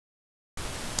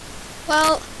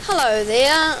Well, hello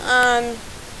there.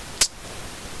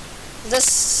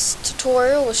 This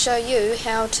tutorial will show you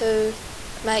how to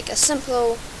make a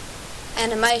simple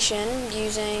animation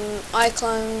using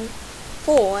iclone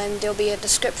 4, and there'll be a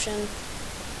description.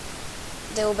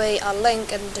 There will be a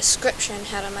link in the description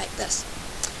how to make this.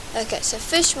 Okay, so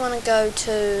first you want to go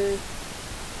to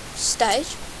stage,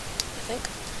 I think.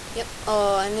 Yep.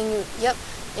 Oh, and then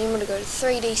then you want to go to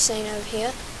 3D scene over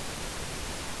here.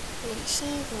 3D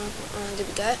scene. There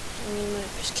we go. And then you want to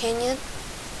press canyon.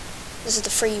 This is the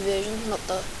free version, not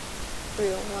the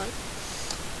real one.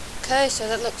 Okay, so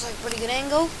that looks like a pretty good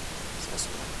angle. So this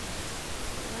one.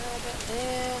 About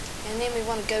there. And then we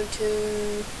want to go to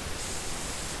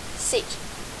set.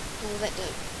 What will that do?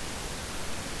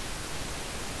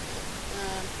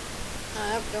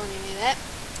 I don't want any of that.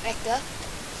 Actor.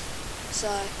 So,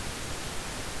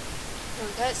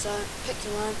 okay, so pick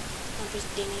your one. I'll press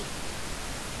Denny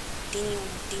on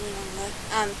low.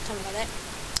 Something like that.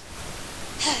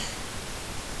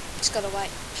 Just gotta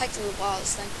wait. Takes a little while,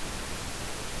 this thing.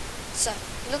 So,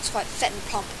 it looks quite fat and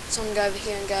plump. So I'm gonna go over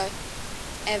here and go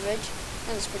average.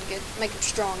 That looks pretty good. Make him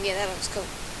strong. Yeah, that looks cool.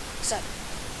 So,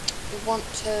 we want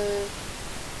to,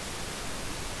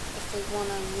 if we want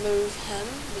to move him,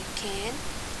 we can.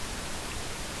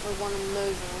 If we want to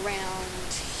move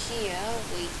around here,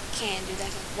 we can do that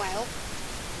as well.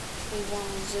 If we want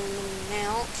to zoom in and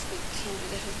out, we can do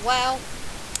that as well.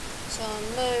 So I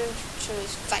move to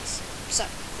his face. So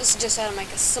this is just how to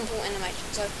make a simple animation.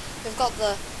 So we've got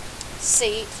the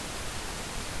seat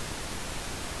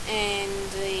and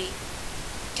the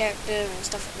character and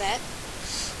stuff like that.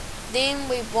 Then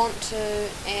we want to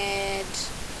add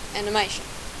animation.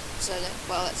 So that,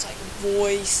 well, it's like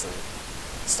voice and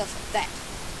stuff like that.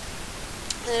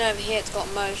 And then over here it's got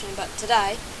motion, but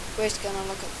today we're just going to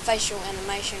look at facial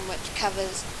animation, which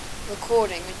covers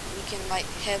recording. You can like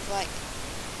have like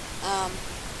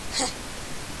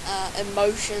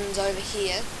emotions over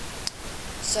here.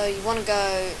 So you want to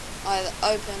go either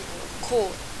open or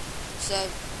record. So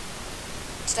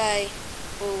today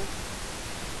we'll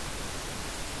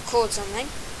record something.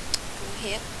 Come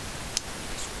here.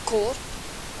 Just record.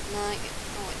 No, oh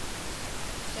wait.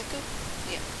 Is that good?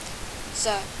 Yeah.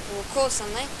 So we'll record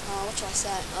something. What should I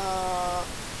say?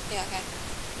 Yeah, okay.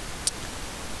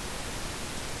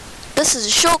 This is a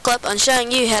short clip on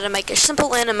showing you how to make a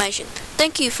simple animation.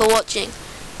 Thank you for watching.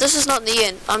 This is not the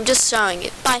end. I'm just showing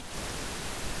it. Bye.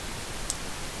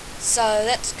 So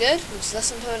that's good. Let's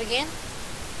listen to it again.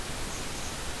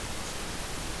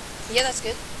 Yeah, that's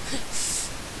good.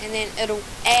 And then it'll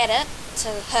add it to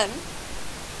him.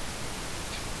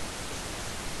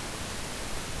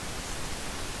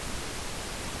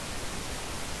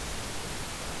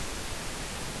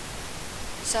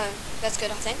 So that's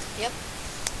good, I think. Yep.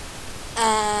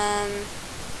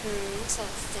 What's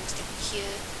other things down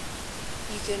here?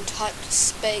 You can type to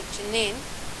speech, and then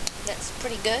that's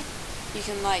pretty good. You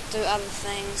can like do other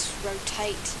things,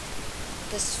 rotate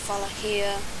this fella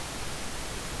here,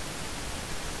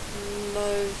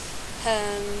 move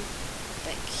him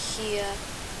back here,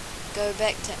 go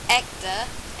back to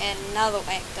actor, add another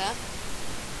actor.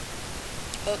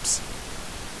 Oops.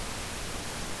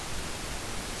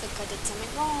 I think I did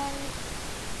something wrong.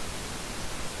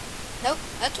 Nope,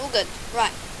 that's all good.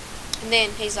 Right. And then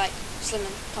he's like slim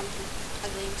and plump and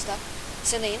ugly and stuff.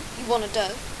 So then you want to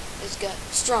do is go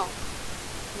strong.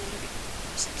 And then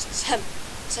him.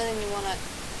 So then you want to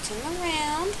turn him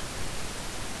around.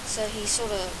 So he's sort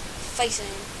of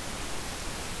facing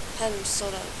him,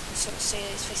 sort of see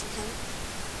he's facing him.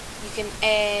 You can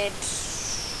add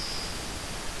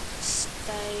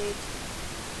stage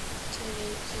to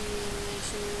the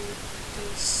animation,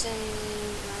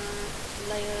 scene,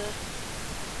 layer,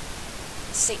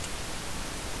 seat.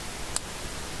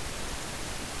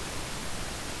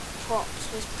 Props,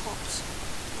 where's props?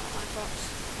 Not like props.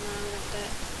 No, not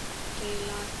that. Do you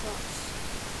like props?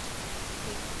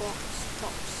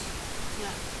 Props. No.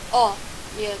 Oh,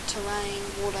 yeah, terrain,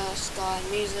 water, sky,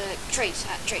 music, trees.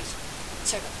 Trees.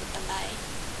 Sorry about the delay.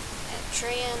 Add a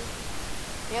tree in.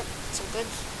 Yep, it's all good.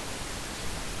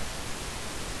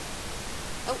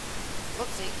 Oh,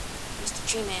 whoopsie. Mr.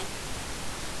 Tree Man.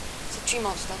 It's a tree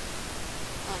monster.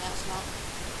 Oh, no, it's not.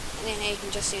 And then here you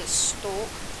can just see its stalk.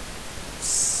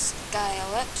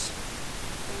 Scale it.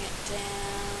 Bring it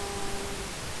down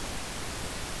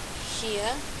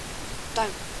here.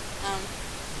 Don't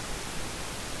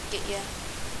get your.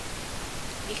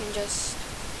 You can just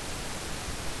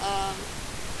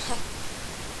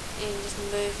you can just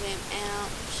move them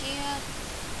out here.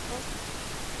 Move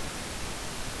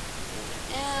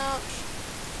them out.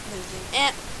 Move them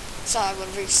out. Sorry, I've got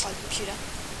a very slow computer.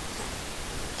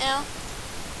 now,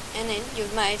 and then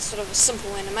you've made sort of a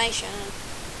simple animation.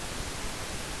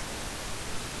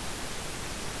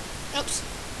 Oops.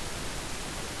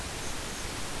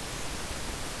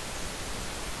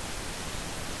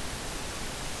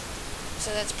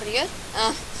 So that's pretty good.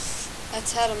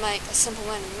 That's how to make a simple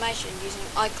animation using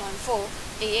iclone 4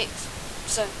 EX.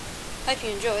 So, hope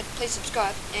you enjoyed. Please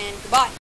subscribe, and goodbye.